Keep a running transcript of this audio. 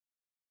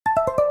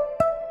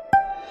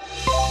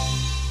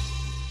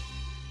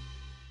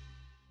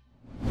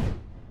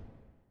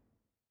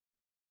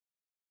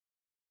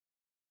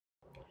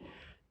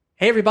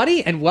Hey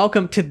everybody, and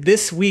welcome to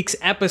this week's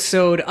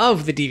episode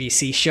of the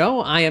DVC show.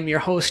 I am your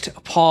host,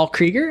 Paul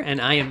Krieger,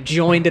 and I am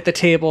joined at the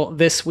table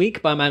this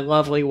week by my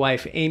lovely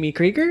wife, Amy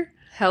Krieger.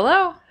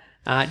 Hello.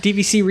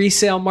 DVC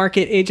resale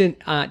market agent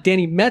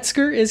Danny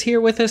Metzger is here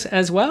with us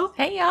as well.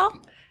 Hey, y'all.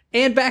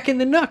 And back in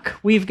the nook,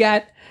 we've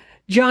got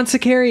John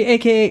Sakari,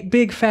 aka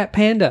Big Fat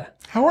Panda.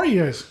 How are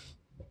you guys?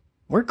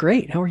 We're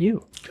great. How are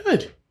you?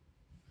 Good.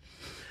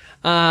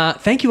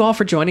 Thank you all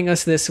for joining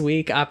us this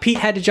week. Pete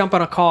had to jump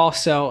on a call,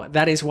 so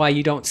that is why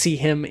you don't see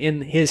him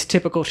in his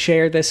typical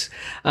chair this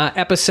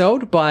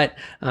episode. But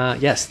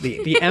yes,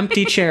 the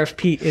empty chair of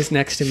Pete is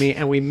next to me,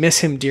 and we miss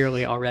him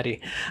dearly already.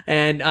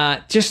 And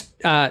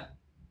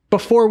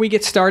before we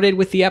get started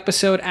with the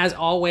episode, as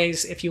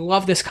always, if you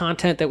love this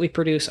content that we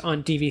produce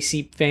on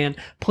DVC Fan,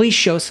 please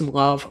show some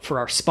love for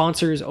our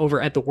sponsors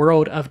over at the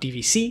World of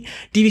DVC.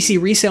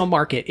 DVC Resale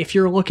Market. If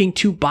you're looking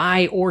to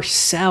buy or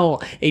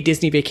sell a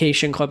Disney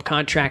Vacation Club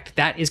contract,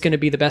 that is going to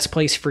be the best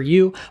place for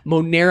you.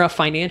 Monera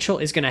Financial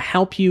is going to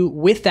help you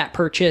with that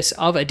purchase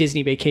of a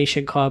Disney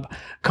Vacation Club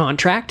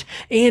contract.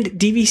 And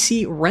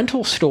DVC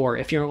Rental Store.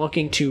 If you're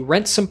looking to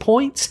rent some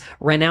points,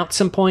 rent out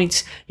some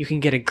points, you can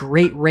get a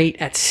great rate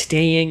at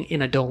staying in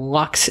a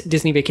deluxe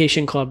Disney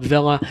Vacation Club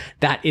villa.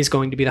 That is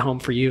going to be the home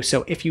for you.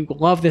 So if you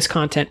love this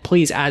content,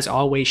 please, as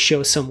always,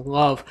 show some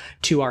love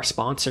to our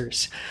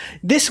sponsors.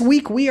 This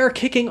week, we are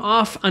kicking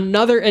off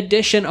another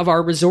edition of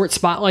our Resort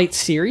Spotlight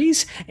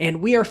series,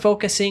 and we are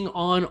focusing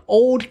on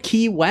Old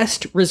Key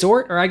West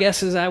Resort, or I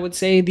guess as I would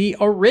say, the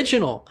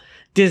original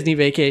Disney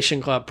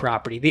Vacation Club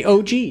property, the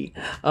OG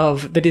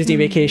of the Disney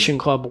Vacation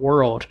Club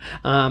world.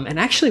 And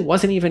actually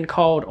wasn't even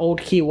called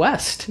Old Key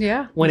West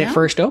when it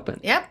first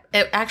opened. Yep.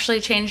 It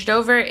actually changed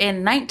over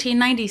in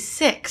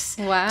 1996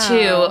 Wow.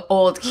 to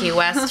Old Key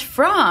West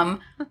from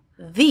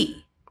the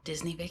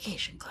Disney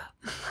Vacation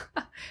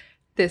Club.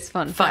 This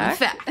fun Fun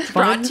fact. fact.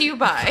 Brought to you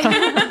by.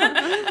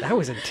 That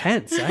was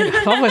intense.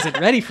 I wasn't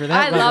ready for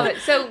that. I love it.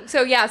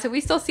 So we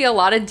still see a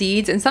lot of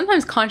deeds and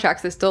sometimes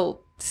contracts that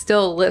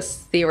still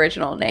lists the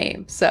original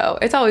name. So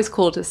it's always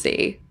cool to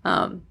see.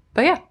 But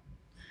yeah.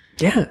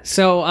 Yeah.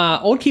 So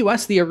Old Key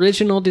West, the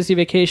original Disney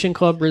Vacation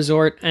Club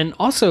resort. And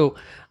also,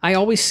 I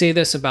always say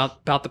this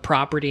about the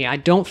property. I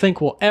don't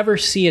think we'll ever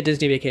see a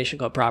Disney Vacation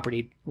Club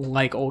property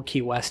like Old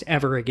Key West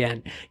ever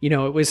again. You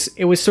know, it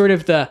was sort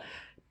of the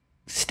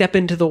step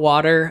into the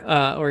water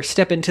or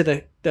step into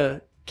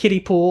the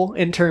kiddie pool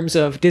in terms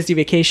of Disney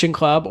Vacation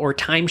Club or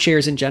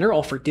timeshares in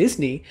general for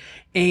Disney.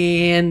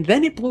 And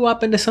then it blew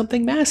up into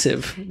something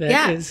massive.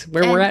 That is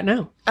where we're at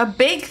now. A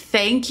big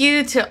thank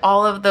you to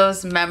all of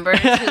those members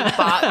who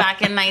bought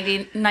back in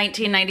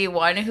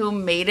 1991 who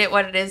made it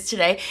what it is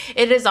today.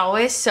 It is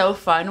always so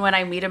fun when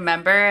I meet a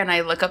member and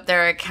I look up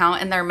their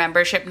account and their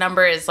membership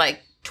number is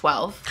like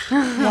 12.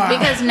 Wow.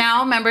 Because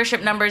now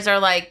membership numbers are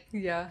like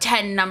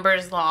 10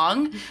 numbers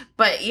long.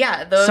 But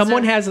yeah,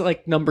 Someone has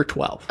like number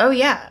 12. Oh,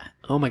 yeah.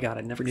 Oh my God,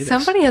 I never knew this.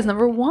 Somebody has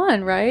number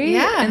 1, right?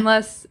 Yeah.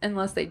 Unless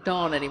they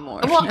don't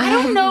anymore. Well, I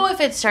don't know if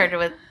it started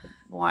with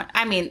 1.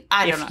 I mean,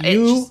 I don't know.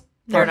 It's just,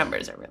 their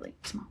numbers are really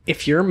small.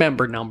 If your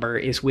member number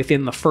is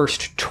within the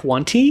first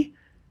 20,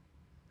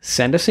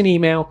 send us an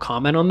email,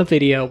 comment on the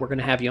video. We're going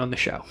to have you on the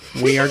show.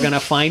 We are going to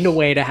find a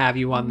way to have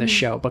you on the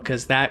show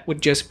because that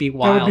would just be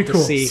wild to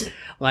see.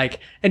 Like,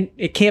 and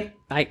it can't,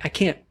 I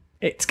can't.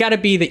 It's got to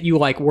be that you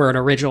like were an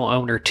original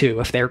owner too.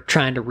 If they're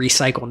trying to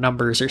recycle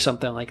numbers or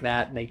something like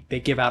that, and they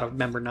give out a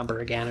member number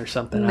again or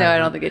something. No, I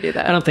don't think they do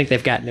that. I don't think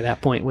they've gotten to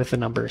that point with the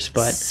numbers.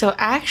 But so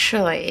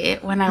actually,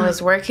 when I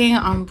was working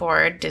on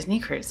board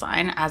Disney Cruise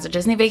Line as a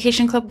Disney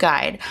Vacation Club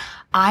guide,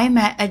 I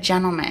met a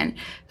gentleman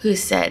who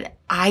said,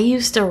 "I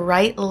used to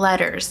write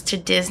letters to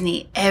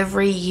Disney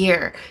every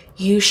year.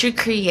 You should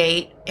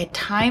create a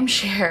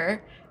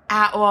timeshare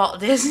at Walt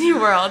Disney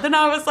World." And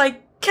I was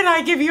like, "Can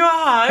I give you a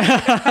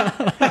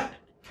hug?"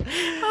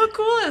 How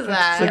cool is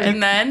that?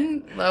 And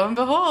then, lo and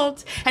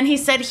behold. And he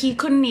said he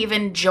couldn't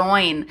even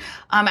join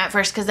at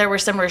first because there were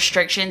some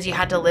restrictions. You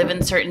had to live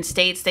in certain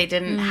states. They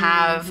didn't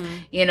have,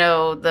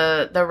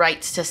 the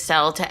rights to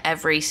sell to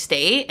every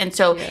state. And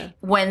so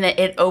when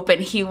it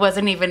opened, he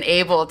wasn't even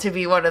able to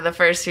be one of the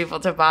first people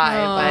to buy.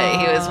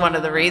 But he was one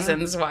of the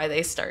reasons why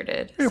they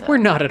started. So. We're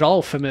not at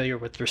all familiar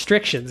with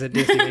restrictions at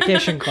Disney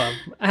Vacation Club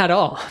at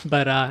all.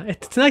 But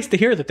it's nice to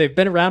hear that they've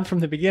been around from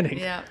the beginning.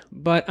 Yeah.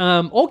 But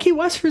Old Key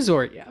West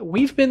Resort,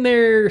 we've been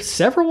there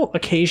several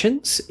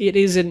occasions. It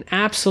is an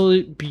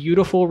absolute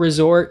beautiful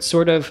resort,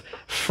 sort of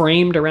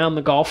framed around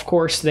the golf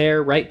course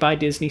there, right by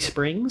Disney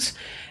Springs.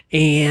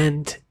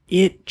 And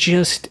it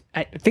just,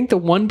 I think the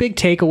one big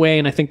takeaway,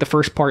 and I think the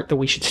first part that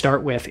we should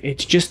start with,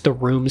 it's just the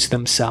rooms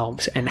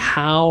themselves and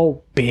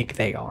how big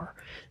they are.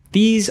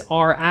 These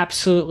are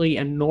absolutely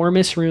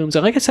enormous rooms.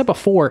 And like I said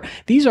before,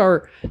 this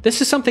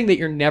is something that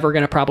you're never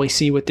going to probably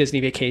see with Disney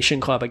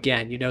Vacation Club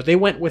again. You know, they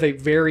went with a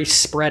very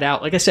spread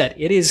out, like I said,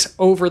 it is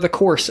over the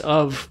course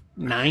of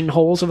 9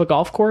 holes of a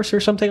golf course or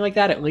something like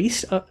that, at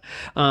least.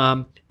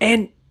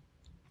 And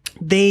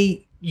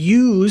they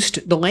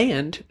used the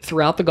land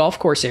throughout the golf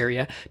course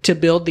area to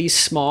build these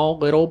small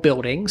little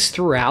buildings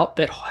throughout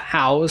that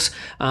house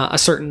a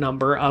certain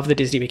number of the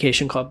Disney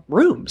Vacation Club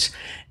rooms.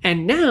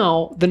 And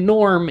now the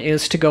norm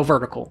is to go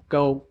vertical,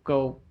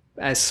 go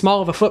as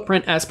small of a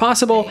footprint as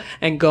possible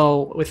and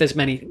go with as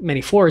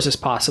many floors as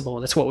possible.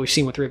 And that's what we've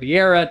seen with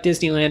Riviera,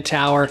 Disneyland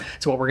Tower.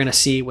 It's what we're going to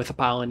see with the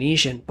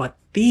Polynesian. But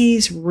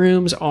these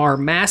rooms are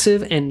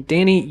massive. And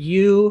Danny,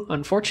 you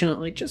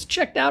unfortunately just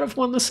checked out of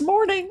one this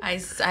morning.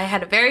 I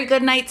had a very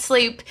good night's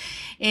sleep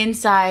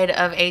inside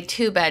of a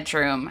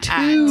 2-bedroom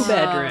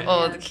at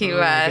Old Key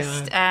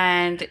West,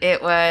 and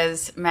it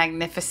was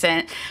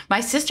magnificent. My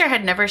sister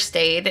had never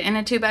stayed in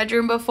a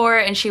 2-bedroom before,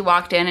 and she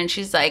walked in and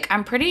she's like,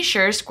 I'm pretty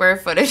sure square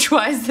footage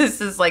wise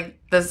this is like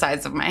the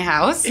size of my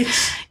house.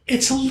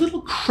 It's a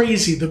little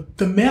crazy.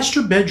 The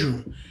master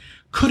bedroom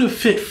could have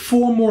fit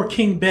 4 more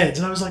king beds,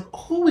 and I was like,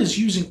 who is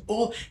using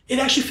all? It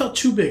actually felt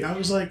too big. I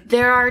was like,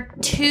 there are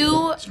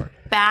 2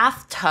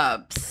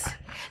 bathtubs.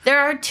 There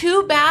are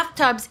 2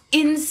 bathtubs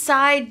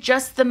inside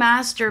just the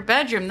master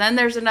bedroom. Then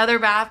there's another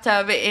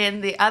bathtub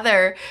in the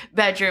other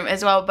bedroom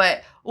as well.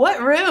 But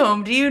what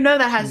room do you know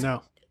that has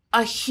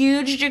a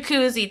huge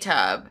jacuzzi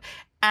tub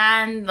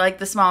and like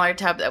the smaller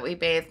tub that we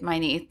bathed my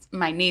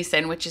niece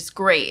in, which is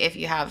great if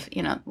you have,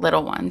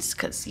 little ones,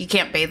 because you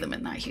can't bathe them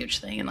in that huge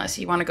thing unless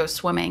you want to go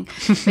swimming,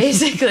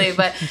 basically.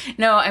 But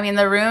no, I mean,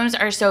 the rooms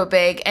are so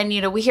big.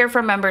 And, we hear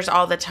from members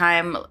all the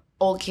time,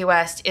 Old Key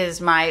West is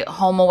my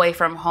home away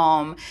from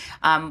home.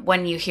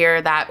 When you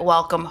hear that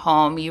welcome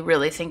home, you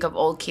really think of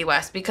Old Key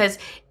West because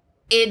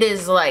it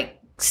is like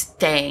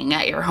staying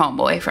at your home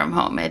away from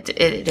home. It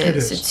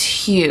is. It's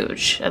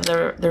huge.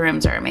 The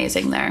rooms are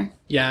amazing there.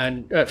 Yeah,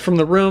 and from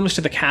the rooms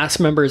to the cast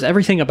members,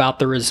 everything about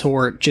the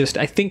resort,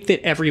 I think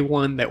that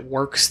everyone that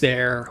works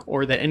there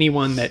or that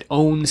anyone that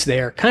owns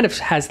there kind of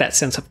has that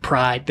sense of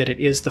pride that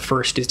it is the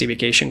first Disney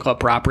Vacation Club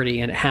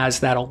property and it has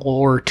that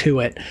allure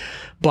to it.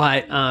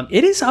 But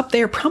it is up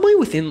there probably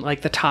within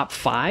like the top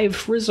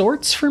 5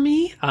 resorts for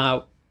me.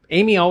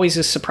 Amy always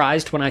is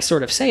surprised when I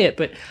sort of say it,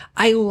 but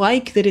I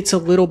like that it's a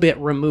little bit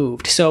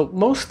removed. So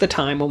most of the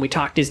time when we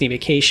talk Disney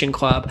Vacation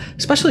Club,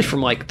 especially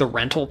from like the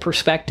rental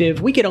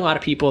perspective, we get a lot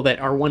of people that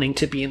are wanting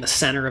to be in the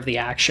center of the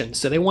action.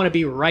 So they want to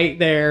be right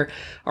there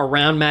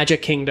around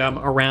Magic Kingdom,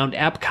 around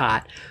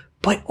Epcot.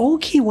 But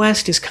Old Key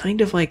West is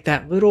kind of like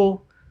that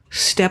little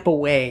step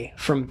away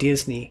from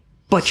Disney,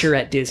 but you're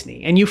at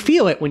Disney. And you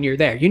feel it when you're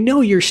there.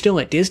 You're still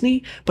at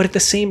Disney, but at the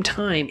same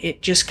time,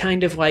 it just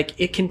kind of like,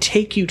 it can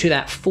take you to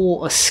that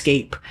full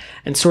escape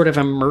and sort of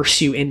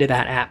immerse you into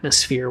that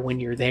atmosphere when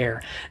you're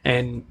there.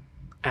 And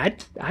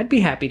I'd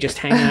be happy just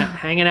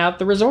hanging out at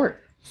the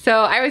resort.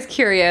 So I was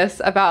curious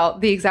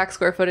about the exact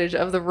square footage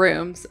of the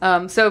rooms.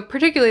 So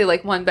particularly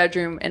like 1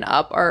 bedroom and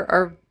up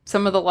are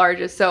some of the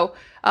largest. So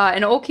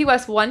in Old Key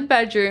West, 1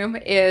 bedroom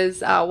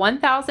is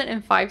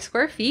 1,005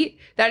 square feet.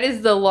 That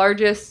is the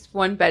largest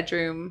 1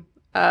 bedroom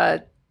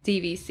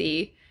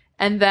DVC.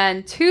 And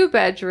then 2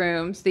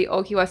 bedrooms, the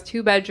Old Key West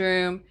 2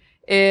 bedroom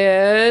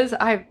is,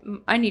 I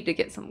need to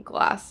get some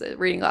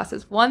reading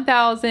glasses.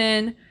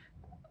 1,000,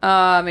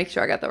 make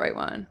sure I got the right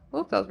one.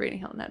 Oops, I was reading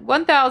Hilton Head.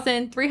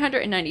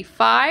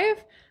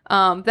 1,395.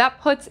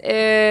 That puts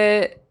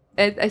it,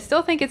 I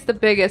still think it's the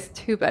biggest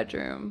 2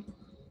 bedroom.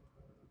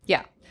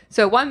 Yeah.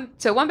 So one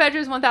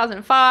bedroom is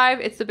 1,005.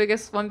 It's the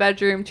biggest 1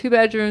 bedroom. 2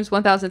 bedrooms,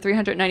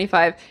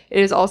 1,395. It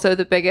is also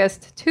the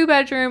biggest 2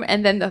 bedroom.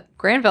 And then the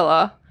Grand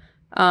Villa.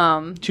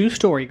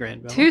 2-story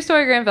Grand Villa.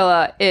 2-story Grand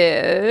Villa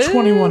is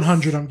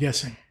 2,100. I'm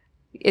guessing.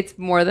 It's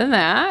more than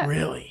that.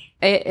 Really?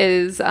 It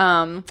is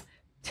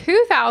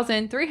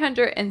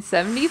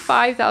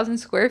 2,375,000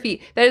 square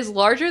feet. That is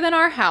larger than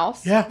our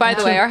house. Yeah. By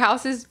the way, our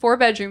house is 4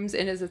 bedrooms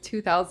and is a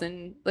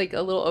 2,000, like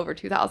a little over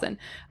 2,000.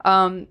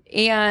 And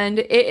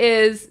it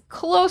is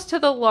close to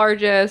the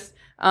largest.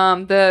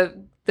 The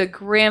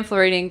Grand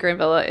Floridian Grand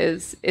Villa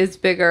is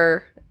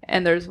bigger,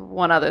 and there's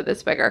one other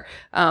that's bigger.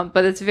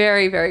 But it's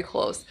very, very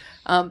close.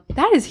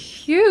 That is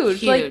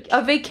huge. Like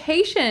a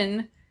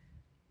vacation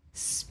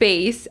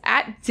space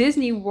at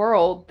Disney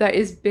World that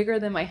is bigger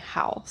than my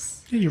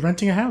house. Yeah, you're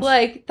renting a house.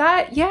 Like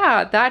that,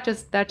 yeah, that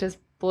just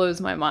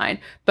blows my mind.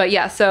 But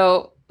yeah,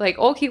 so like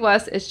Old Key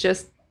West is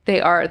just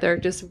they're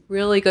just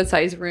really good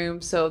sized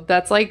rooms. So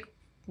that's like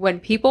when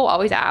people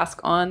always ask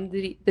on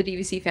the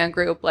DVC fan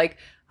group, like,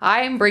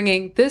 I'm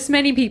bringing this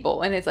many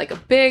people and it's like a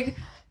big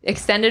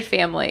extended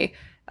family.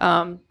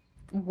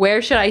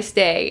 Where should I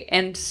stay?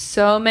 And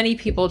so many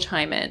people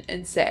chime in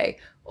and say,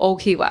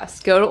 Old Key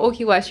West. Go to Old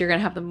Key West. You're going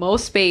to have the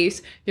most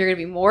space. You're going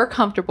to be more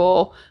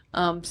comfortable.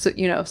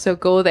 So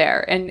go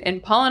there.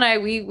 And Paul and I,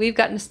 we've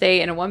gotten to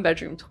stay in a 1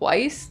 bedroom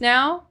twice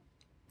now,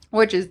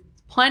 which is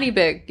plenty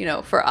big,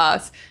 for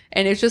us.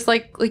 And it's just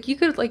like you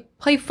could like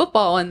play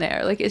football in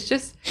there. Like, it's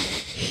just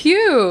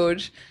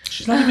huge.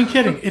 She's not even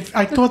kidding.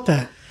 I thought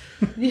that.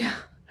 Yeah.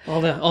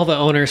 All the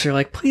owners are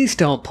like, please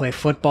don't play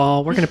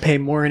football. We're going to pay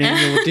more in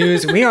annual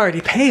dues. And we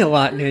already pay a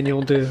lot in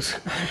annual dues.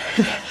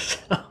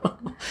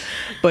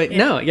 But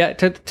no, yeah,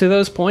 to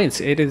those points,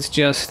 it is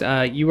just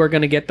you are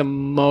going to get the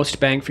most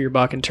bang for your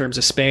buck in terms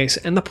of space.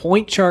 And the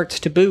point charts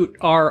to boot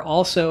are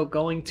also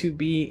going to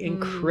be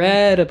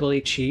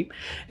incredibly cheap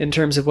in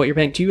terms of what you're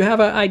paying. Do you have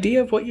an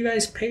idea of what you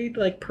guys paid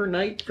like per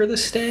night for the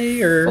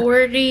stay? Or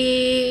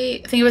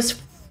 40, I think it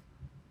was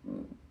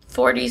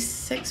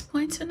 46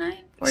 points a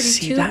night.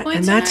 42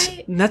 points a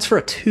night. And that's for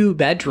a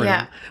 2-bedroom.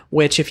 Yeah.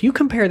 Which, if you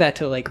compare that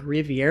to like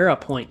Riviera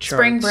point charts,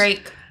 Spring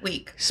break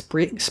week.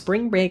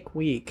 Spring break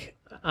week.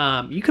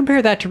 You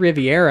compare that to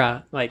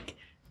Riviera, like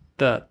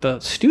the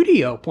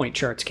studio point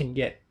charts can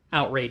get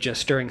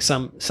outrageous during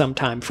some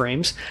time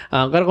frames.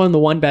 Let alone the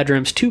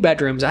 1-bedrooms.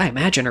 2-bedrooms, I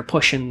imagine, are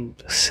pushing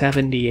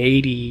 70,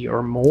 80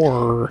 or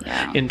more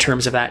in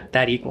terms of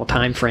that equal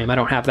time frame. I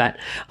don't have that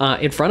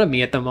in front of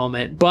me at the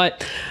moment,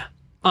 but.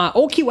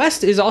 Old Key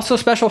West is also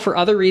special for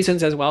other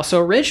reasons as well. So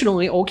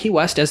originally, Old Key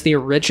West, as the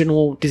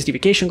original Disney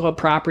Vacation Club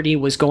property,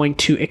 was going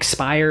to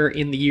expire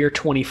in the year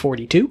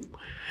 2042.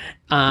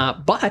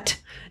 But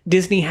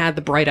Disney had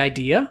the bright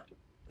idea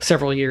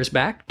several years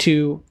back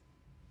to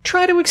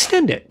try to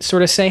extend it.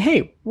 Sort of say,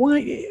 hey,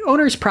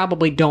 owners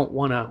probably don't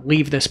want to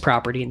leave this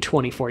property in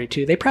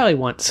 2042. They probably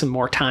want some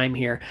more time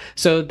here.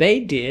 So they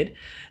did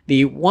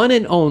the one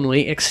and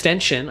only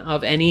extension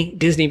of any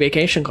Disney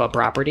Vacation Club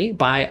property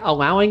by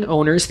allowing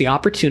owners the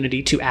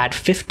opportunity to add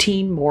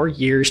 15 more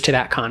years to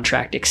that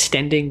contract,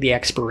 extending the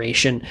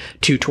expiration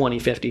to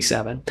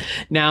 2057.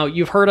 Now,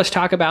 you've heard us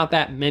talk about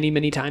that many,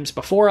 many times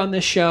before on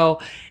this show.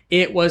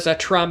 It was a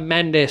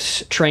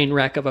tremendous train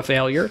wreck of a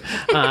failure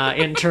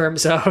in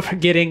terms of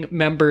getting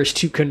members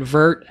to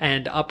convert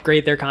and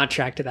upgrade their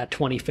contract to that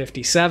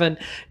 2057.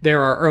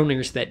 There are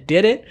owners that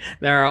did it.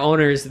 There are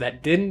owners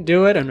that didn't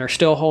do it and are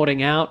still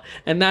holding out.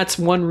 And that's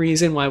one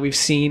reason why we've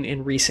seen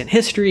in recent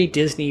history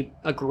Disney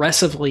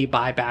aggressively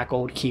buy back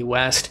Old Key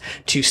West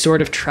to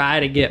sort of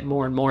try to get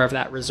more and more of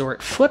that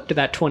resort flipped to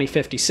that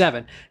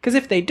 2057. Because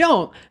if they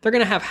don't, they're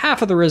going to have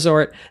half of the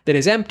resort that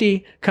is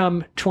empty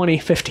come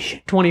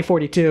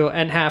 2042.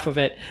 And half of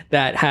it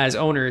that has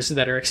owners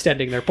that are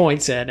extending their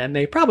points in, and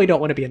they probably don't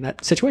want to be in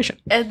that situation.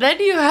 And then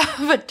you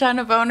have a ton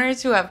of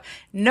owners who have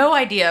no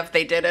idea if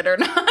they did it or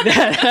not.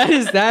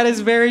 that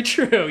is very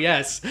true.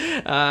 Yes,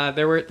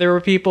 there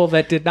were people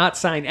that did not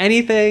sign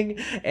anything,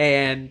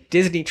 and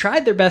Disney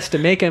tried their best to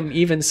make them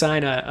even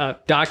sign a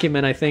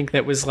document, I think,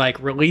 that was like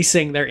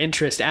releasing their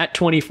interest at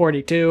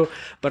 2042,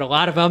 but a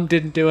lot of them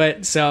didn't do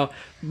it. So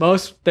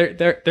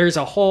there's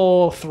a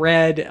whole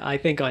thread, I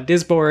think, on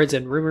Disboards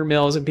and rumor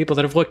mills and people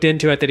that have looked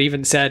into it that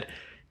even said,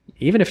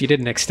 even if you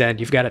didn't extend,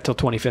 you've got it till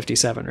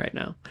 2057 right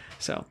now.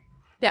 So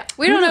yeah,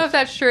 we don't know if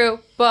that's true,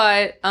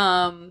 but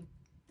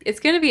it's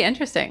going to be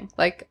interesting.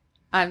 Like,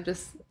 I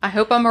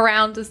hope I'm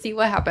around to see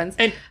what happens.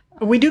 And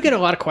we do get a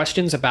lot of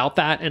questions about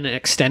that and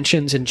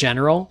extensions in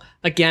general.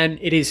 Again,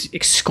 it is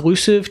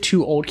exclusive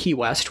to Old Key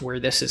West where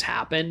this has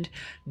happened.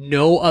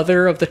 No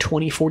other of the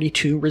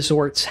 2042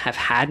 resorts have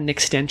had an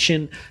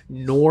extension,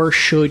 nor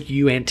should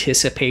you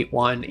anticipate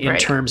one in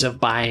terms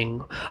of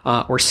buying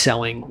or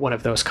selling one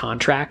of those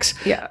contracts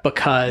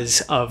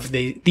because of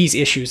these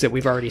issues that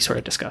we've already sort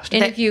of discussed.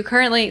 And if you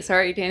currently,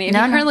 sorry, Danny, if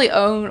you currently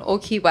own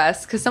Old Key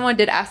West, because someone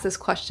did ask this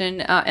question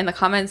in the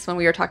comments when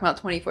we were talking about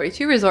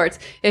 2042 resorts,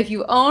 if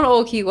you own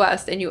Old Key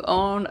West and you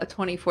own a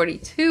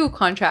 2042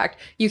 contract,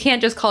 you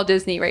can't just call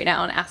Disney right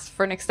now and ask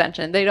for an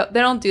extension. They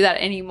don't do that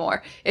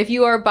anymore. If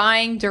you are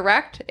buying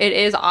direct, it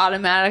is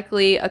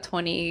automatically a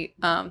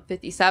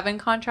 2057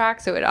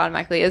 contract, so it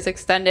automatically is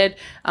extended.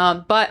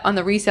 But on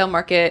the resale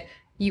market,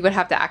 you would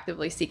have to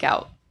actively seek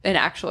out an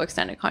actual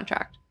extended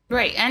contract.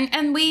 Right.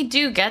 And we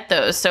do get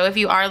those. So if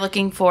you are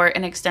looking for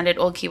an extended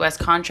Old Key West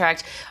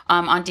contract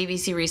on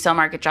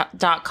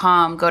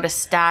DVCresalemarket.com, go to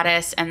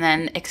status and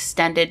then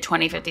extended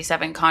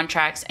 2057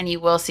 contracts, and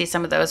you will see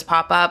some of those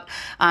pop up.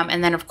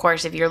 And then, of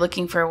course, if you're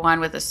looking for one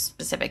with a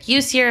specific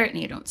use year and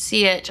you don't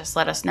see it, just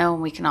let us know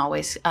and we can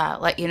always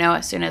let you know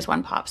as soon as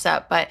one pops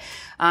up. But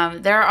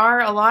there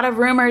are a lot of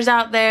rumors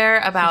out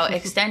there about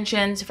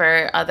extensions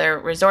for other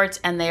resorts,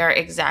 and they are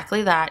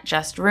exactly that,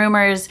 just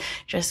rumors.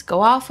 Just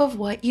go off of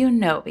what you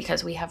know,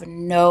 because we have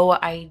no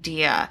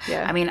idea.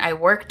 Yeah. I mean, I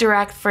worked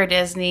direct for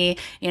Disney,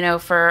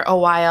 for a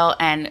while,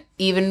 and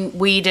even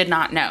we did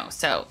not know.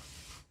 So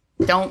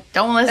don't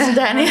listen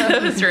to any of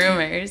those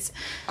rumors.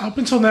 Up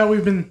until now,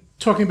 we've been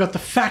talking about the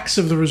facts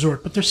of the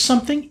resort, but there's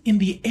something in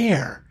the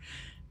air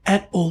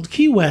at Old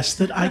Key West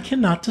that I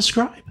cannot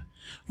describe.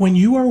 When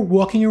you are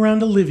walking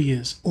around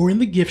Olivia's or in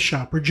the gift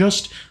shop or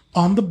just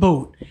on the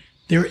boat,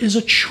 there is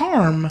a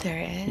charm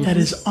that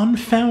is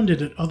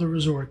unfounded at other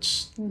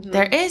resorts. Mm-hmm.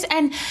 There is.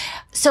 And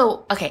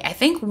so, okay, I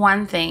think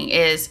one thing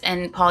is,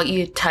 and Paul,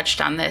 you touched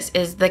on this,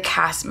 is the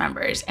cast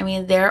members. I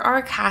mean, there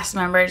are cast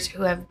members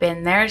who have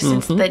been there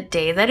since the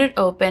day that it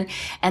opened,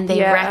 and they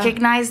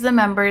recognize the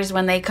members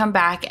when they come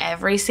back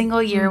every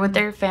single year with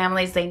their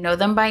families. They know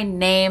them by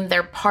name.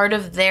 They're part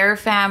of their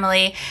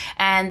family.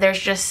 And there's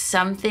just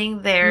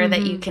something there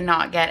that you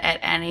cannot get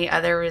at any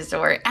other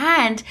resort.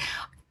 And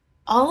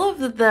all of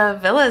the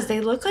villas,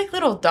 they look like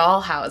little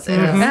doll houses,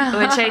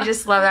 which I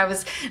just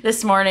love.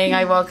 This morning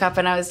I woke up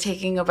and I was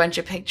taking a bunch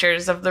of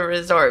pictures of the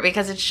resort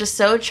because it's just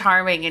so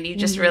charming and you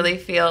just really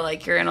feel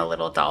like you're in a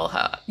little doll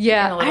house.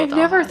 Yeah, I've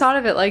never thought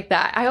of it like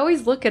that. I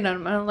always look at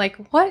them and I'm like,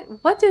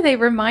 what do they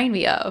remind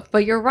me of?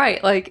 But you're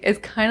right. Like,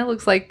 it kind of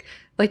looks like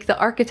the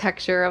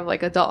architecture of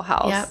like a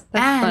dollhouse. Yep. That's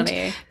and,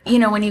 funny. You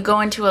know, when you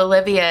go into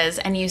Olivia's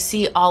and you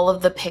see all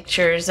of the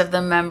pictures of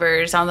the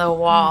members on the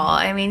wall,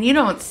 I mean, you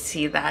don't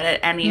see that at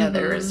any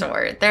other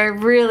resort. There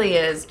really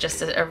is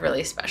just a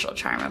really special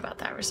charm about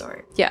that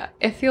resort. Yeah,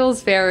 it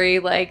feels very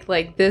like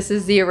this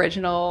is the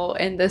original,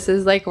 and this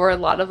is like where a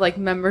lot of like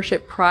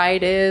membership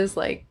pride is.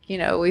 Like, you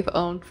know, we've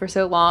owned for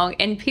so long,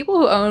 and people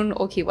who own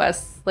Old Key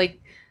West, like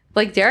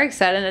Derek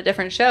said in a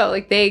different show,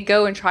 like they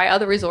go and try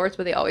other resorts,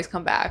 but they always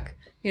come back,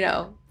 you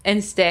know,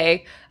 and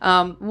stay.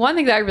 One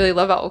thing that I really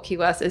love about Old Key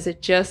West is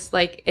it just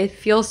like, it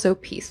feels so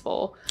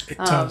peaceful. It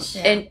does.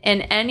 And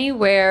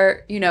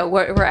anywhere, you know,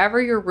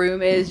 wherever your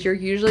room is, you're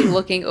usually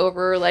looking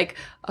over like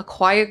a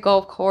quiet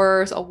golf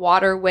course, a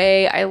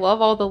waterway. I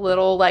love all the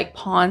little like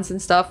ponds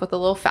and stuff with the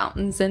little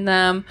fountains in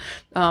them.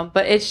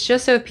 But it's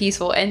just so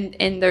peaceful, and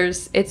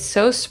it's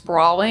so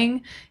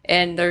sprawling,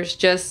 and there's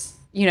just,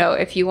 you know,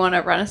 if you want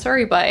to rent a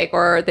Surrey bike,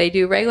 or they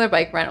do regular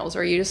bike rentals,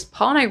 or you just,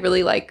 Paul and I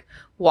really like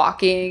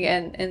walking,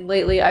 and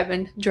lately I've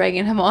been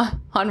dragging him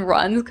on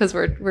runs because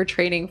we're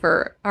training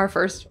for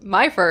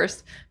my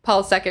first,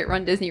 Paul's second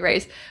Run Disney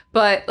race.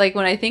 But like,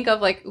 when I think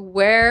of like,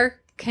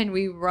 where can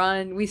we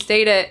run, we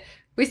stayed at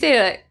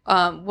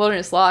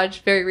Wilderness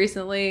Lodge very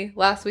recently,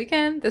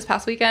 this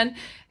past weekend,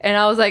 and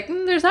I was like,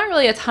 there's not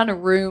really a ton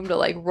of room to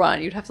like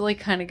run. You'd have to like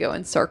kind of go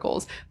in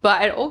circles.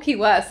 But at Old Key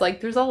West, like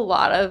there's a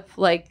lot of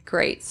like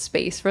great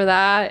space for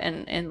that,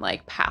 and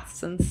like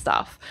paths and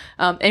stuff.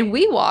 And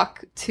we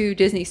walk to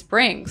Disney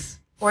Springs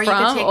or you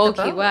could take Old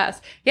the Key boat.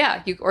 West.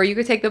 Yeah, you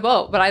could take the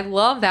boat. But I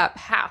love that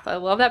path. I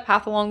love that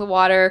path along the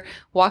water,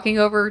 walking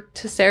over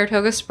to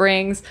Saratoga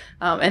Springs,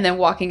 and then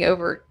walking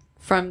over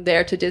from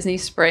there to Disney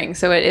Springs.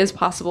 So it is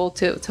possible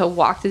to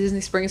walk to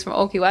Disney Springs from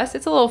Old Key West.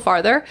 It's a little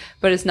farther,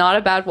 but it's not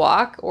a bad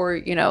walk. Or,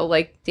 you know,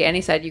 like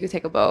Danny said, you could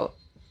take a boat.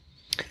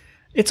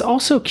 It's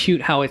also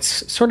cute how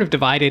it's sort of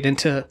divided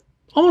into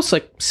almost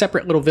like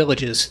separate little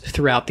villages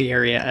throughout the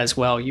area as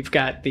well. You've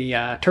got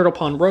the Turtle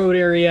Pond Road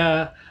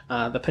area,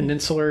 the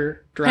Peninsular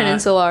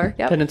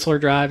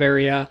Drive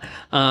area.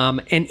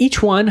 And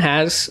each one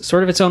has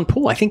sort of its own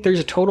pool. I think there's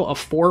a total of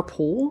 4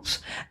 pools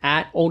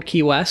at Old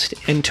Key West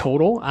in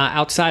total.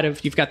 Outside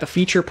of, you've got the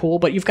feature pool,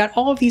 but you've got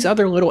all of these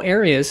other little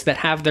areas that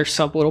have their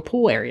sub little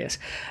pool areas.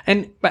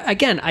 But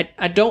again,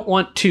 I don't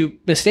want to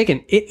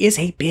mistaken. It is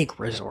a big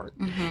resort.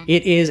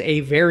 It is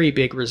a very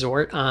big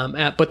resort.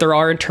 But there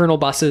are internal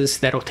buses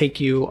that'll take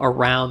you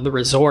around the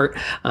resort.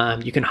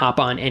 You can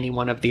hop on any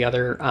one of the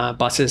other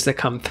buses that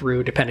come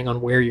through, depending on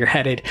where you're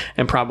headed,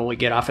 and probably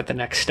get off at the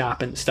next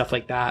stop and stuff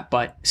like that.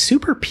 But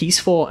super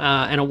peaceful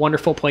and a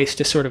wonderful place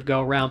to sort of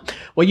go around.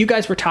 Well, you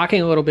guys were talking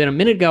a little bit a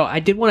minute ago. I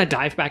did want to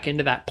dive back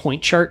into that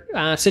point chart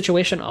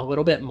situation a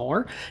little bit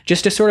more,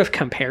 just to sort of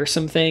compare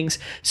some things.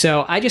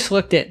 So I just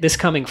looked at this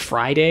coming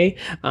Friday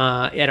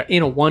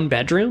in a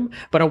 1-bedroom,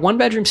 but a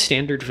 1-bedroom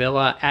standard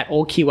villa at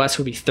Old Key West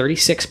would be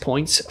 36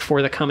 points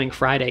for the coming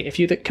Friday. If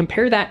you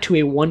compare that to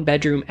a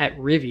 1-bedroom at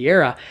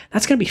Riviera,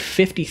 that's going to be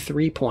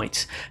 53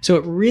 points. So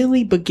it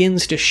really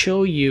begins to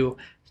show you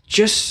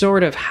just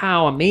sort of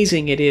how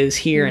amazing it is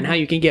here and how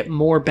you can get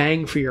more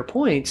bang for your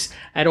points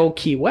at Old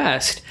Key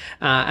West,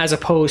 as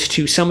opposed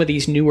to some of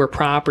these newer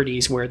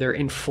properties where they're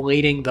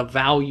inflating the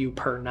value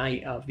per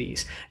night of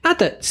these. Not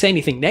to say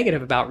anything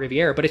negative about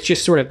Riviera, but it's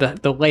just sort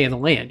of the lay of the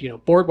land. You know,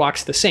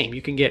 Boardwalk's the same.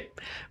 You can get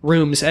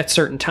rooms at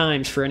certain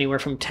times for anywhere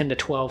from 10 to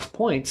 12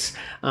 points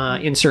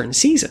in certain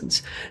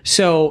seasons.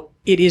 So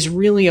it is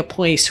really a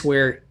place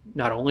where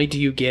not only do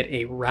you get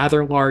a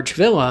rather large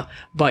villa,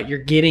 but you're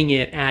getting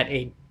it at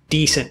a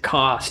decent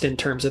cost in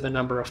terms of the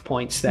number of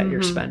points that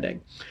you're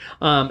spending.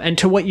 And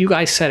to what you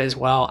guys said as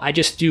well, I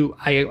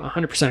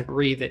 100%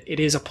 agree that it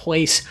is a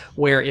place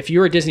where if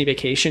you're a Disney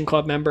Vacation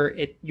Club member,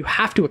 you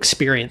have to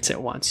experience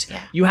it once.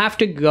 Yeah. You have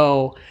to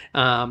go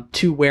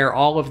to where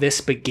all of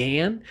this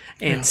began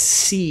and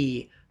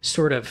see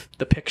sort of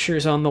the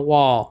pictures on the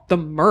wall, the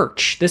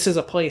merch. This is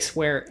a place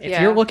where if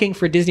you're looking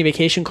for Disney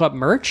Vacation Club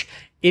merch,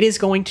 it is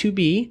going to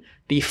be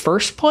the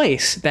first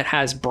place that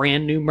has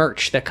brand new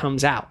merch that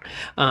comes out,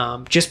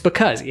 just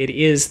because it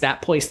is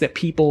that place that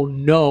people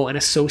know and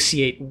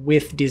associate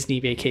with Disney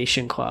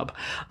Vacation Club.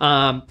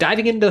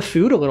 Diving into the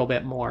food a little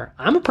bit more,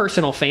 I'm a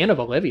personal fan of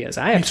Olivia's.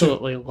 I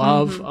absolutely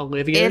love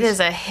Olivia's. It is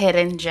a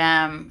hidden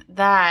gem,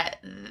 that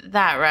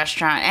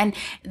restaurant, and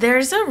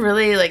there's a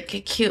really like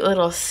a cute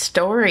little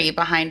story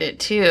behind it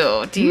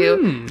too. Do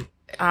you?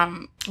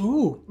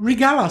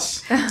 Regale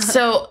us.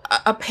 So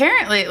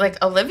apparently,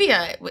 like,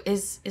 Olivia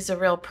is a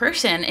real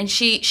person, and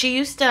she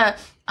used to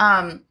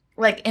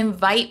like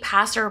invite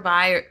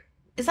passerby.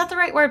 Is that the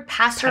right word?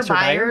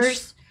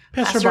 Passerbyers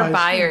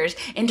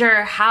into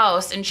her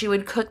house, and she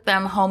would cook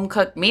them home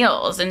cooked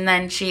meals, and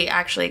then she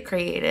actually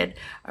created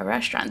a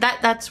restaurant.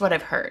 That's what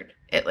I've heard.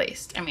 at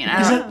least. I mean,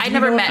 Is it- I do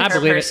never we know met if- I her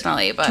believe it.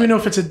 personally, but Do we know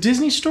if it's a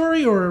Disney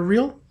story or a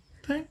real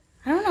thing?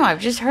 I don't know. I've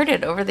just heard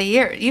it over the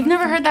years. You've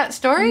never heard that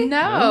story?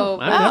 No.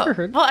 I've never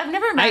heard. Well, I've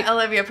never met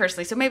Olivia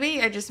personally, so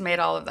maybe I just made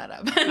all of that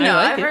up. No, like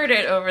I've it. heard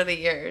it over the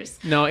years.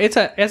 No, it's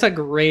a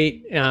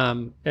great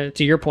to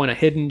your point, a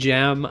hidden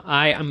gem.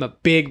 I'm a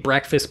big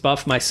breakfast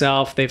buff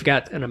myself. They've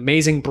got an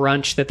amazing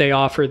brunch that they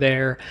offer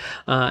there,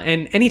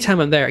 and anytime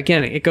I'm there,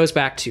 again, it goes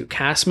back to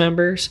cast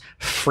members,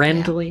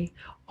 friendly.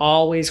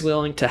 Always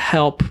willing to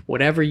help,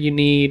 whatever you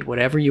need,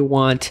 whatever you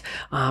want,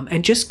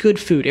 and just good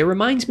food. It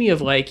reminds me of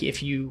like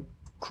if you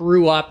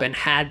grew up and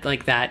had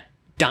like that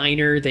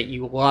diner that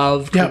you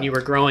loved when you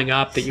were growing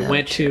up that you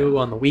went to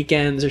on the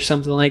weekends or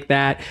something like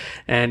that,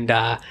 and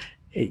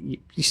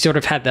you sort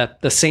of had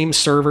the same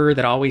server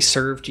that always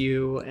served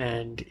you,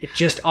 and it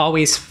just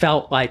always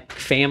felt like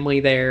family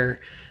there.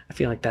 I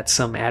feel like that's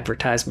some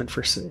advertisement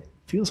for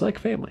feels like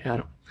family.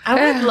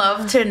 I would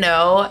love to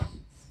know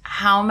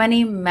how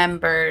many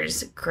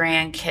members'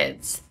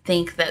 grandkids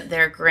think that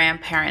their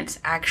grandparents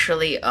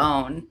actually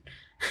own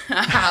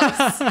a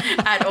house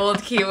at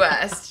Old Key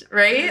West,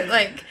 right?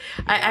 Like,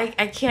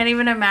 I can't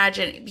even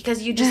imagine,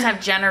 because you just have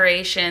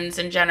generations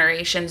and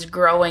generations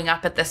growing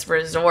up at this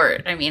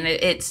resort. I mean,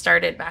 it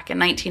started back in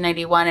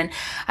 1991, and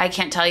I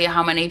can't tell you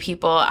how many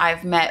people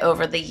I've met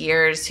over the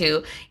years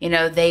who, you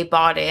know, they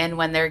bought in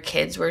when their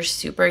kids were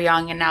super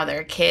young, and now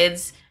their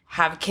kids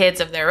have kids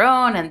of their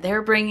own and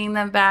they're bringing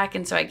them back.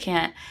 And so I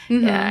can't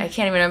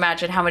even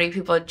imagine how many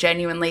people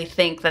genuinely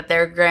think that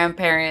their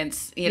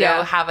grandparents, you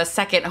know, have a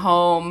second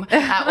home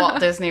at Walt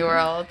Disney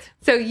World.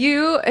 So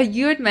you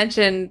had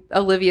mentioned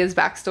Olivia's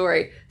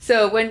backstory.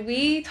 So when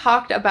we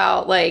talked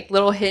about like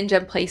little hidden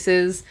gem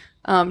places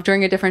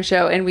during a different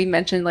show, and we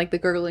mentioned like the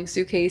gurgling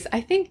suitcase,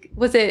 I think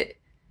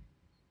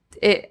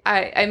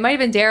I might have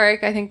been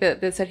Derek, I think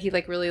that said he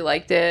like really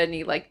liked it, and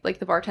he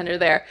liked the bartender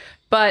there.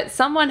 But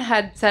someone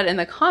had said in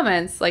the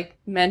comments, like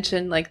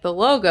mentioned like the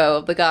logo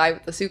of the guy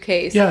with the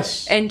suitcase.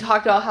 Yes. And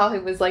talked about how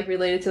it was like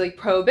related to like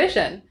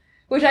Prohibition,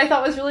 which I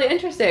thought was really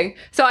interesting.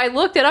 So I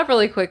looked it up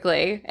really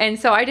quickly. And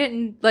so I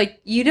didn't like,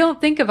 you don't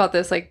think about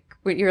this like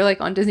when you're like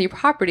on Disney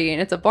property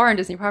and it's a bar on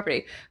Disney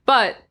property.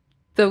 But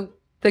the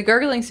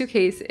gurgling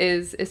suitcase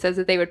it says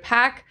that they would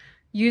pack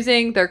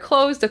using their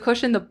clothes to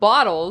cushion the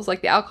bottles,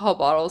 like the alcohol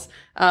bottles,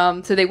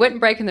 so they wouldn't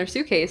break in their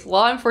suitcase.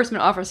 Law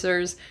enforcement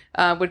officers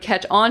would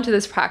catch on to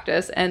this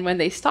practice, and when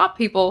they stopped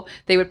people,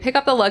 they would pick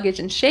up the luggage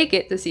and shake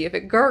it to see if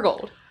it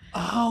gurgled.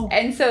 Oh,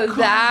 and so gosh.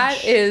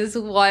 that is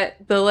what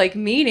the like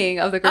meaning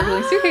of the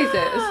gurgling suitcase is.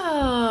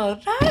 Oh,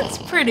 that's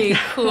pretty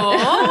cool.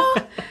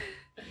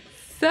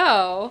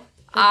 So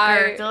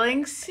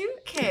Gurgling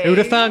suitcase. Who'd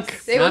have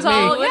thunk? it was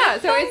Not me. all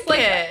so it's like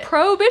it?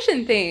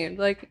 Prohibition themed.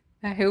 Like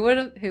who would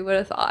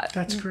have thought?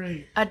 That's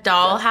great. A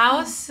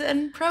dollhouse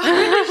and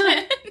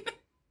Prohibition.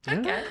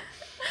 Okay.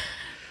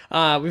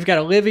 We've got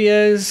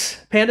Olivia's.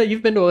 Panda,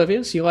 you've been to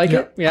Olivia's. You like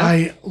it? Yeah.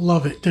 I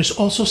love it. There's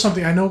also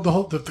something, I know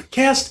the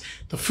cast,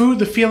 the food,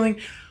 the feeling.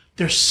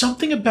 There's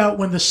something about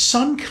when the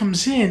sun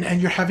comes in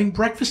and you're having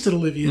breakfast at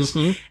Olivia's,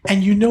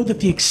 and you know that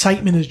the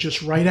excitement is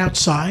just right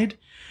outside.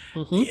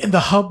 In the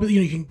hub,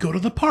 you can go to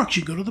the parks,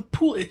 you go to the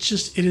pool. It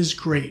is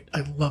great.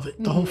 I love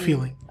it. The whole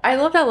feeling. I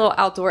love that little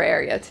outdoor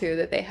area too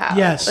that they have.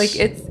 Yes. Like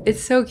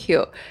it's so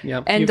cute.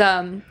 Yeah. And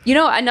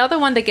another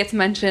one that gets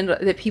mentioned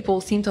that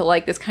people seem to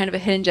like, this kind of a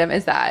hidden gem,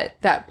 is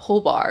that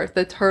pull bar,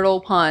 the Turtle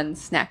Pond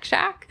Snack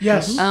Shack.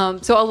 Yes.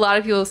 So a lot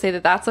of people say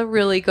that that's a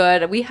really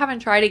good. We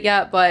haven't tried it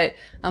yet, but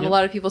a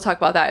lot of people talk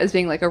about that as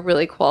being like a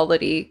really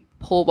quality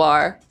pull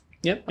bar.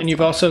 Yep. And you've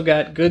also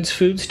got Goods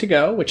Foods to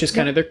Go, which is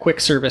kind of their quick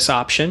service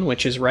option,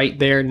 which is right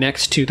there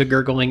next to the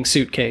gurgling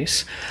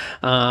suitcase.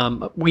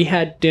 We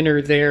had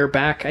dinner there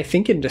back, I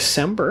think, in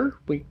December.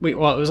 It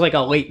was like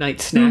a late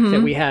night snack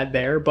that we had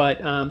there,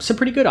 but some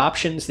pretty good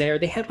options there.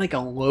 They had like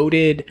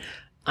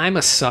I'm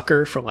a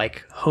sucker for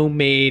like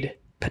homemade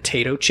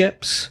potato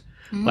chips,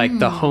 like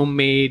the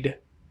homemade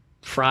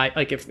fried.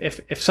 Like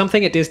if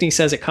something at Disney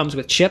says it comes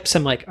with chips,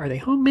 I'm like, are they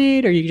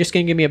homemade or are you just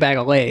going to give me a bag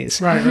of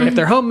Lay's? Right. If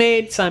they're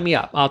homemade, sign me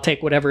up. I'll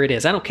take whatever it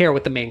is. I don't care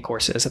what the main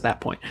course is at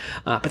that point.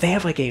 But they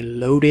have like a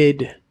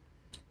loaded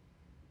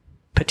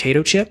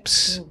potato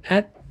chips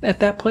at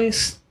that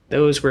place.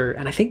 Those were,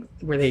 and I think,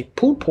 were they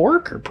pulled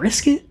pork or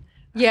brisket?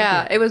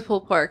 Yeah, it was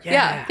pulled pork. Yeah.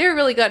 Yeah, they were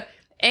really good.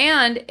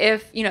 And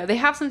if, they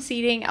have some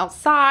seating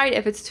outside,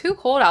 if it's too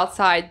cold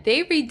outside,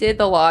 they redid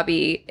the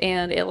lobby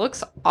and it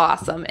looks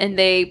awesome. And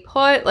they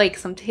put like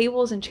some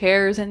tables and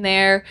chairs in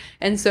there.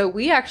 And so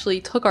we actually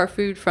took our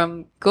food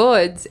from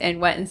Goods and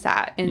went and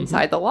sat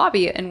inside the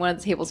lobby in one of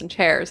the tables and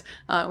chairs.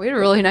 We had a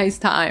really nice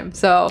time.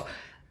 So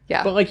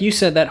Yeah. But like you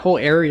said, that whole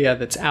area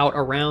that's out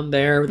around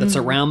there, that's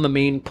around the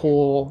main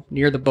pool,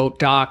 near the boat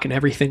dock and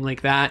everything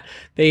like that,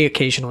 they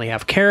occasionally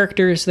have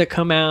characters that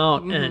come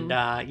out and,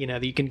 you know,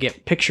 you can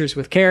get pictures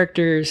with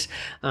characters.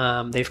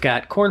 They've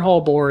got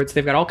cornhole boards.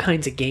 They've got all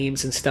kinds of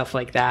games and stuff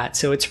like that.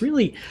 So it's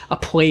really a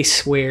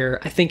place where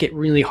I think it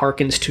really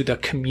harkens to the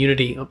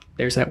community. Oh,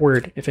 there's that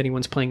word. If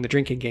anyone's playing the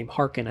drinking game,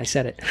 harken, I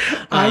said it.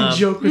 I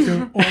joke with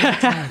him all the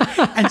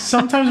time. And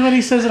sometimes when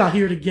he says it, I'll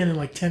hear it again in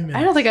like 10 minutes.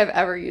 I don't think I've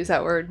ever used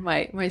that word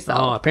myself.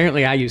 Oh,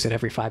 apparently I use it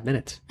every 5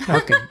 minutes.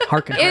 Harken,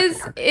 harken,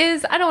 harken.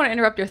 Is I don't want to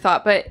interrupt your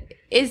thought, but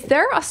is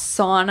there a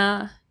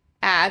sauna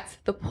at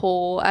the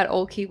pool at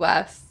Old Key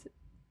West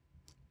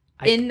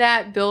in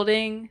that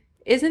building?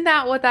 Isn't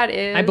that what that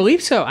is? I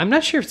believe so. I'm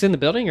not sure if it's in the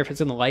building or if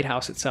it's in the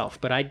lighthouse itself,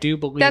 but I do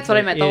believe that's what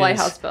I there meant. The is-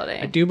 lighthouse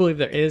building, I do believe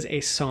there is a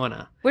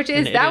sauna, which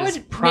is and that it is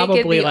would probably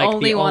make it the like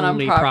only the one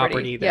only on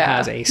property that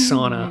has a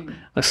sauna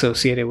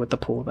associated with the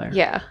pool there.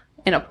 Yeah,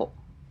 in a pool.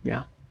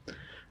 Yeah.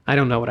 I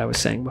don't know what I was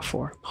saying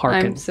before.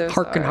 Harken, I'm so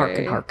harken, sorry.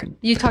 harken, harken.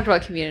 You talked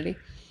about community.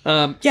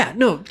 Yeah,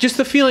 no, just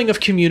the feeling of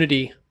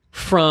community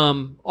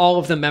from all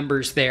of the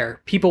members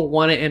there. People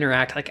want to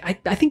interact. Like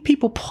I think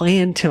people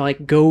plan to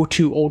like go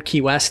to Old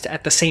Key West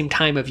at the same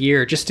time of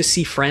year just to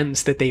see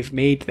friends that they've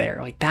made there.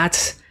 Like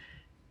that's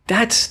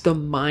the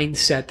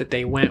mindset that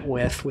they went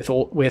with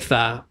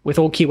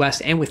Old Key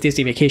West and with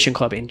Disney Vacation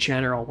Club in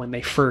general when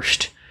they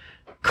first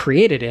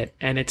created it,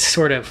 and it's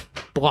sort of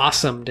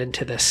blossomed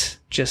into this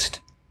just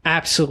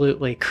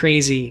absolutely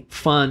crazy,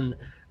 fun,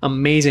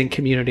 amazing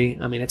community.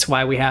 I mean, it's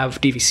why we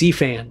have DVC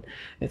Fan.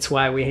 It's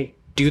why we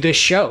do this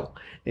show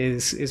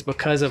is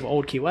because of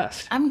Old Key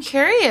West. I'm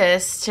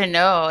curious to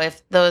know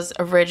if those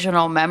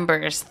original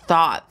members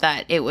thought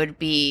that it would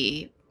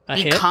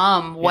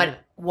become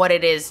what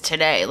it is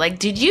today. Like,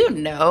 did you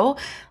know?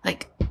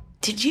 Like,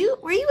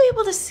 were you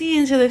able to see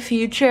into the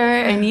future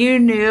and you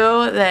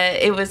knew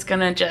that it was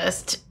gonna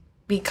just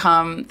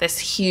become this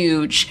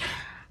huge?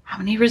 How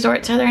many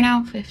resorts are there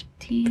now?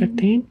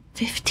 15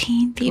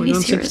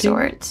 DVC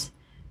resorts.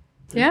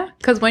 Yeah,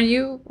 because when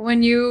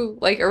you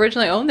like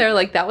originally owned there,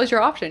 like that was your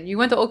option. You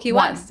went to Old Key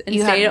One. West and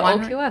You stayed had at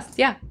Old one- Key West.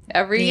 Yeah,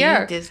 every The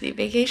year. Disney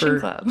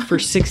Vacation Club. For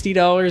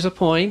 $60 a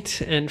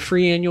point and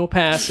free annual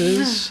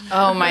passes.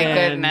 Oh my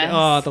And, goodness.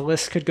 oh, the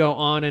list could go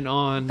on and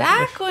on.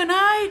 Back when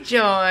I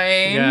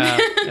joined. Yeah,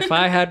 if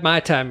I had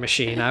my time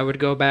machine, I would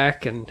go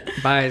back and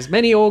buy as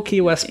many Old Key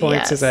West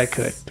points as I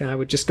could. And I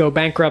would just go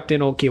bankrupt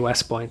in Old Key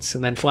West points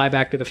and then fly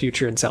back to the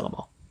future and sell them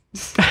all.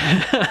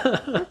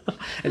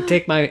 And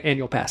take my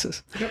annual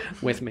passes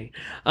with me.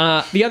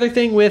 The other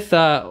thing with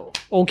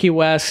Old Key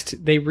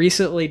West, they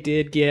recently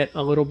did get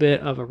a little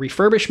bit of a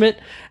refurbishment.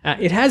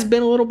 It has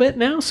been a little bit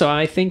now, so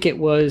I think it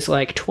was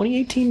like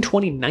 2018,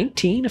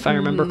 2019, if I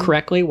remember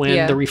correctly,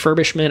 when the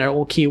refurbishment at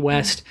Old Key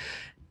West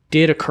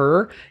did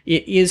occur.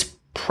 It is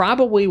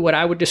probably what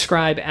I would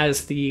describe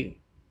as the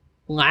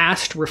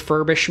last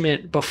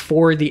refurbishment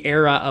before the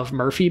era of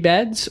Murphy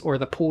beds or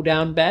the pull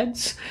down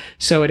beds.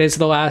 So it is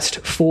the last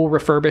full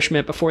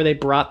refurbishment before they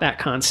brought that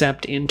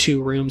concept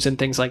into rooms and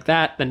things like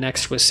that. The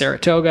next was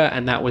Saratoga,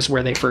 and that was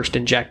where they first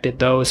injected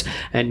those.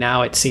 And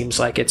now it seems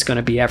like it's going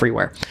to be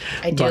everywhere.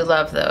 I do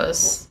love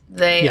those.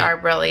 They are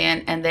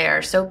brilliant and they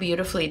are so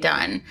beautifully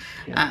done.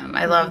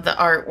 I love the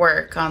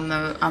artwork on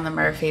the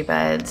Murphy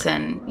beds,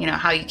 and you know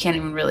how you can't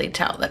even really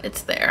tell that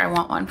it's there. I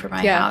want one for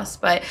my house,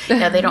 but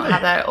yeah, they don't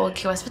have that at Old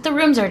Key West. But the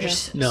rooms are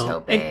just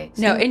so big.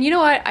 And you know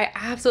what? I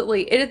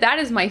absolutely that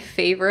is my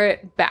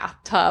favorite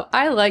bathtub.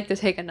 I like to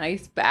take a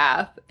nice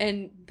bath,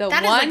 and the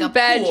That is like one a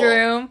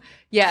bedroom.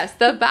 Yes,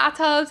 the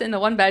bathtubs in the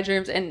one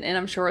bedrooms, and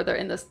I'm sure they're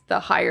in the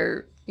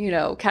higher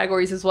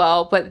categories as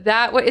well, but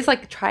that it's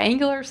like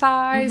triangular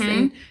size,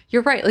 and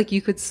you're right, like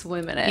you could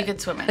swim in it. You could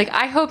swim in like it.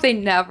 I hope they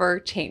never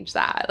change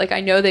that. Like I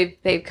know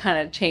they've kind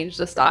of changed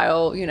the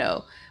style,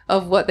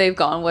 of what they've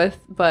gone with,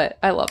 but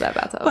I love that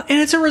bathtub. And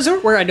it's a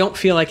resort where I don't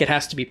feel like it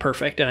has to be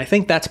perfect, and I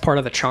think that's part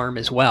of the charm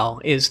as well,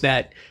 is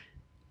that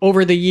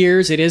over the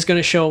years, it is going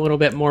to show a little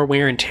bit more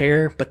wear and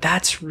tear, but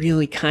that's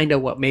really kind of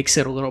what makes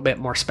it a little bit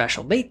more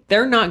special.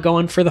 They're not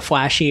going for the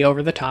flashy,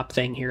 over-the-top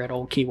thing here at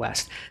Old Key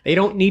West. They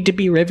don't need to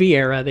be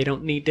Riviera. They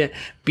don't need to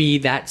be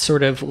that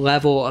sort of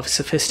level of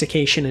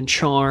sophistication and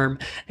charm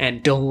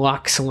and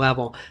deluxe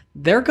level.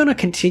 They're going to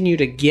continue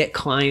to get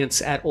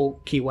clients at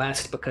Old Key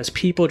West because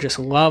people just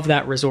love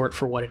that resort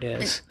for what it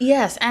is.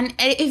 Yes, and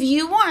if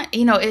you want,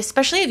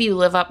 especially if you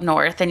live up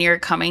north and you're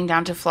coming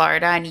down to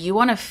Florida and you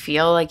want to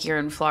feel like you're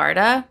in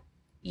Florida,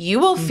 you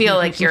will feel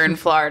like you're in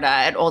Florida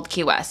at Old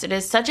Key West. It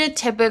is such a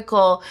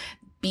typical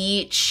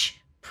beach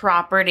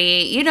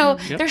property.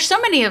 There's so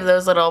many of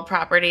those little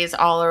properties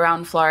all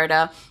around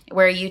Florida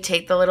where you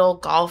take the little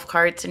golf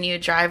carts and you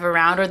drive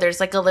around, or there's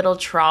like a little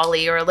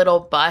trolley or a little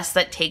bus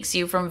that takes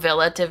you from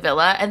villa to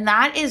villa. And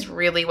that is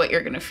really what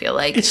you're going to feel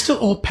like. It's still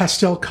all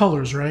pastel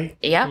colors, right?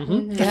 Yeah.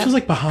 That feels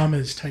like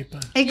Bahamas type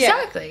of.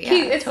 Exactly.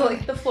 Key, Yeah, it's totally.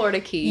 like the Florida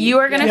Key. You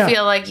are going to Yeah.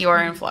 feel like you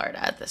are in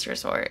Florida at this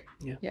resort.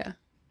 Yeah.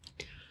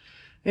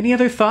 Any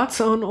other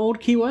thoughts on Old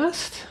Key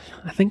West?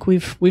 I think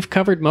we've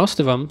covered most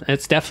of them.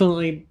 It's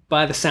definitely,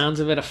 by the sounds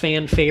of it, a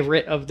fan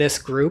favorite of this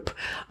group,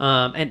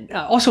 and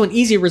also an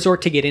easy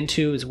resort to get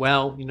into as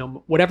well. You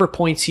know, whatever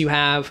points you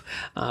have,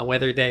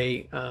 whether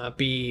they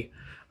be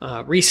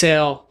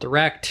resale,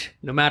 direct,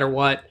 no matter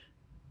what.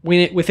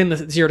 Within the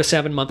 0 to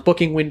 7 month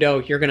booking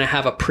window, you're going to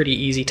have a pretty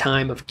easy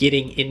time of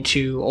getting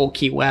into Old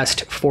Key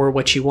West for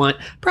what you want.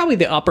 Probably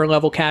the upper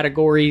level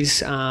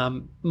categories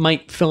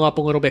might fill up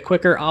a little bit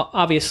quicker.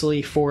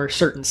 Obviously, for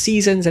certain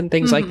seasons and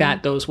things like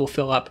that, those will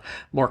fill up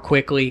more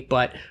quickly.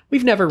 But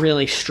we've never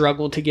really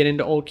struggled to get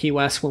into Old Key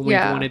West when we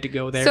wanted to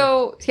go there.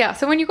 So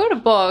when you go to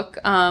book,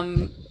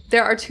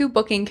 there are 2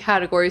 booking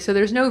categories. So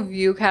there's no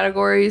view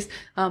categories,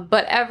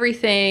 but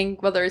everything,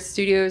 whether it's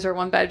studios or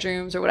 1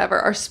 bedrooms or whatever,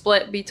 are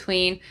split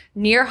between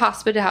near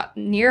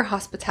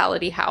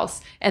hospitality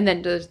house, and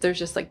then there's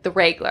just like the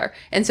regular.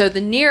 And so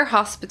the near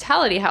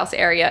hospitality house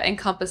area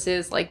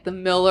encompasses like the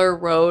Miller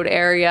Road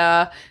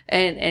area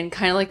and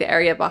kind of like the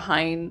area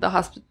behind the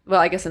hospital. Well,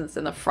 I guess it's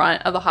in the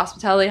front of the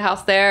hospitality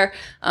house there.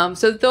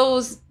 So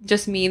those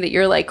just mean that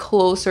you're like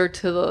closer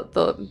to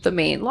the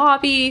main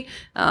lobby,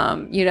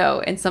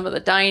 and some of the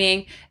dining.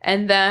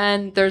 And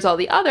then there's all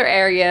the other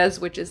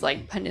areas, which is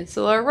like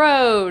Peninsula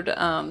Road,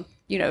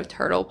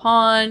 Turtle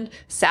Pond,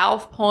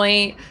 South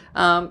Point,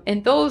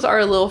 and those are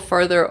a little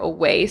further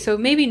away. So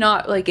maybe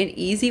not like an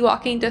easy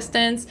walking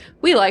distance.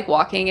 We like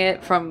walking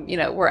it from,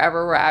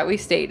 wherever we're at. We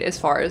stayed as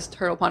far as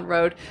Turtle Pond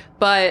Road,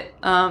 but,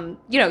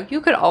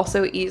 you could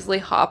also easily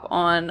hop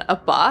on a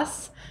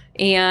bus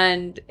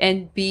and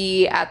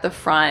be at the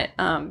front.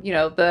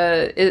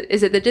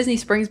 Is it the Disney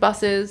Springs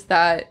buses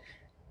that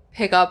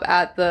pick up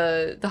at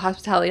the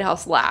hospitality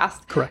house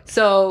last? Correct.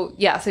 So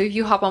if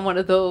you hop on one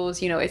of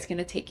those, it's going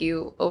to take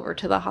you over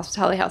to the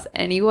hospitality house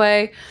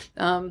anyway.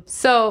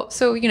 So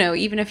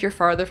even if you're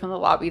farther from the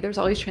lobby, there's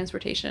always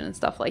transportation and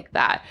stuff like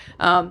that.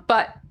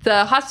 But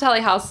the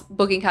hospitality house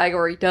booking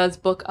category does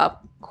book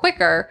up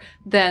quicker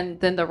than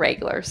the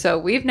regular. So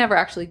we've never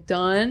actually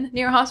done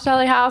near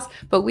hospitality house,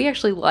 but we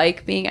actually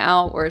like being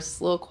out where it's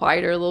a little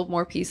quieter, a little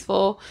more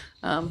peaceful.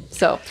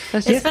 So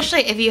that's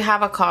especially if you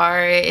have a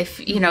car, if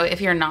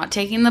you're not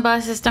taking the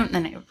bus system,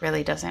 then it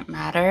really doesn't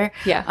matter.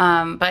 Yeah.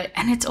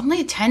 And it's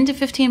only 10 to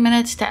 15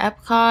 minutes to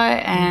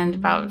Epcot and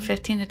about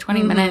 15 to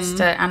 20 minutes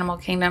to Animal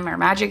Kingdom or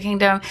Magic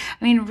Kingdom.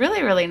 I mean,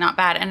 really, really not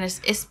bad. And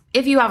it's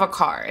if you have a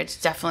car, it's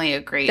definitely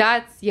a great.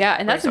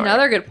 That's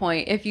another good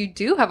point. If you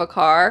do have a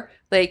car,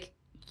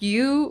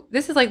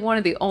 this is like one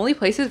of the only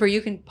places where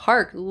you can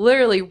park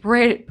literally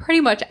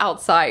pretty much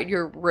outside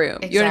your room.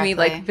 Exactly. You know what I mean?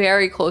 Like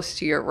very close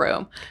to your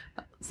room.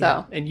 So,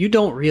 yeah. And you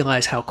don't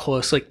realize how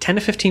close, like 10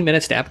 to 15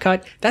 minutes to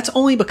Epcot. That's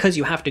only because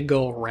you have to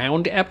go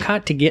around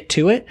Epcot to get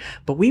to it.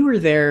 But we were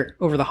there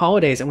over the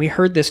holidays and we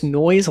heard this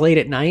noise late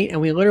at night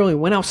and we literally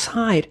went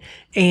outside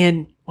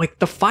and like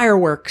the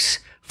fireworks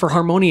for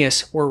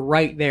Harmonious were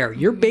right there.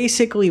 You're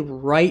basically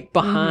right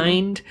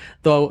behind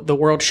the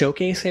World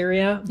Showcase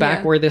area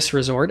back where this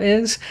resort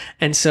is.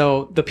 And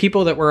so the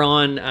people that were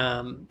on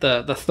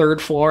the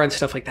 3rd floor and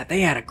stuff like that, they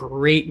had a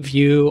great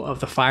view of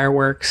the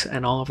fireworks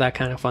and all of that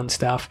kind of fun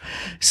stuff.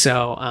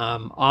 So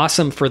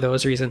awesome for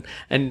those reasons.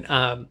 And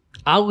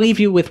I'll leave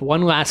you with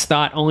one last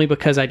thought only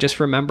because I just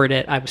remembered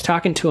it. I was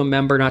talking to a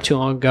member not too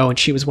long ago, and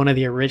she was one of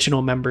the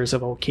original members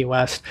of Old Key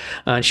West.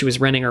 She was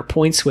renting her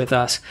points with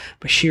us,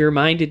 but she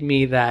reminded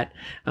me that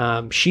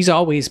she's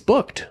always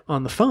booked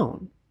on the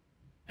phone.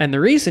 And the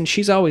reason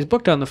she's always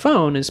booked on the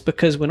phone is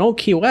because when Old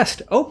Key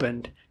West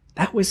opened,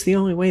 that was the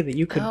only way that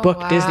you could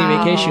book Disney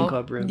Vacation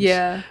Club rooms.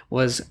 Yeah.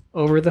 Was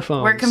over the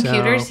phone. Were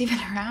computers even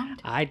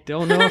around? I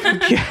don't know if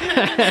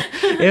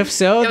if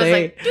so,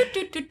 they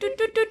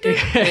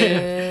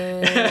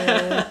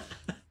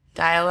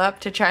dial up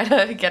to try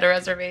to get a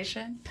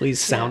reservation.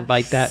 Please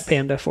soundbite that,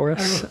 Panda, for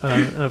us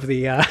of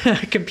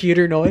the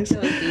computer noise.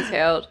 Really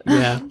detailed.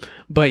 Yeah,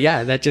 but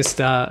yeah, that just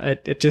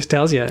it just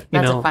tells you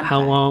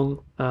how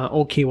long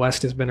Old Key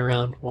West has been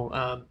around.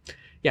 Well,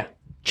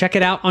 check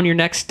it out on your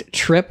next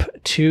trip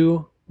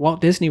to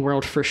Walt Disney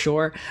World for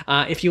sure.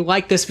 If you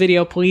like this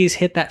video, please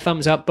hit that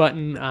thumbs up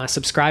button,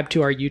 subscribe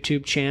to our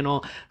YouTube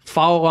channel,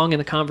 follow along in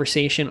the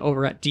conversation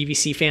over at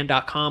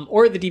dvcfan.com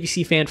or the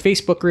DVC Fan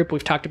Facebook group.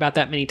 We've talked about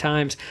that many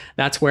times.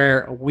 That's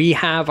where we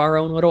have our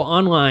own little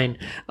online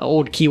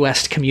Old Key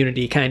West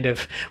community, kind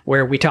of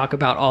where we talk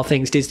about all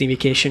things Disney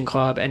Vacation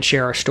Club and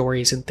share our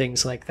stories and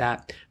things like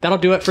that. That'll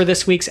do it for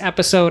this week's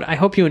episode. I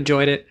hope you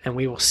enjoyed it, and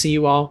we will see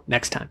you all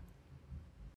next time.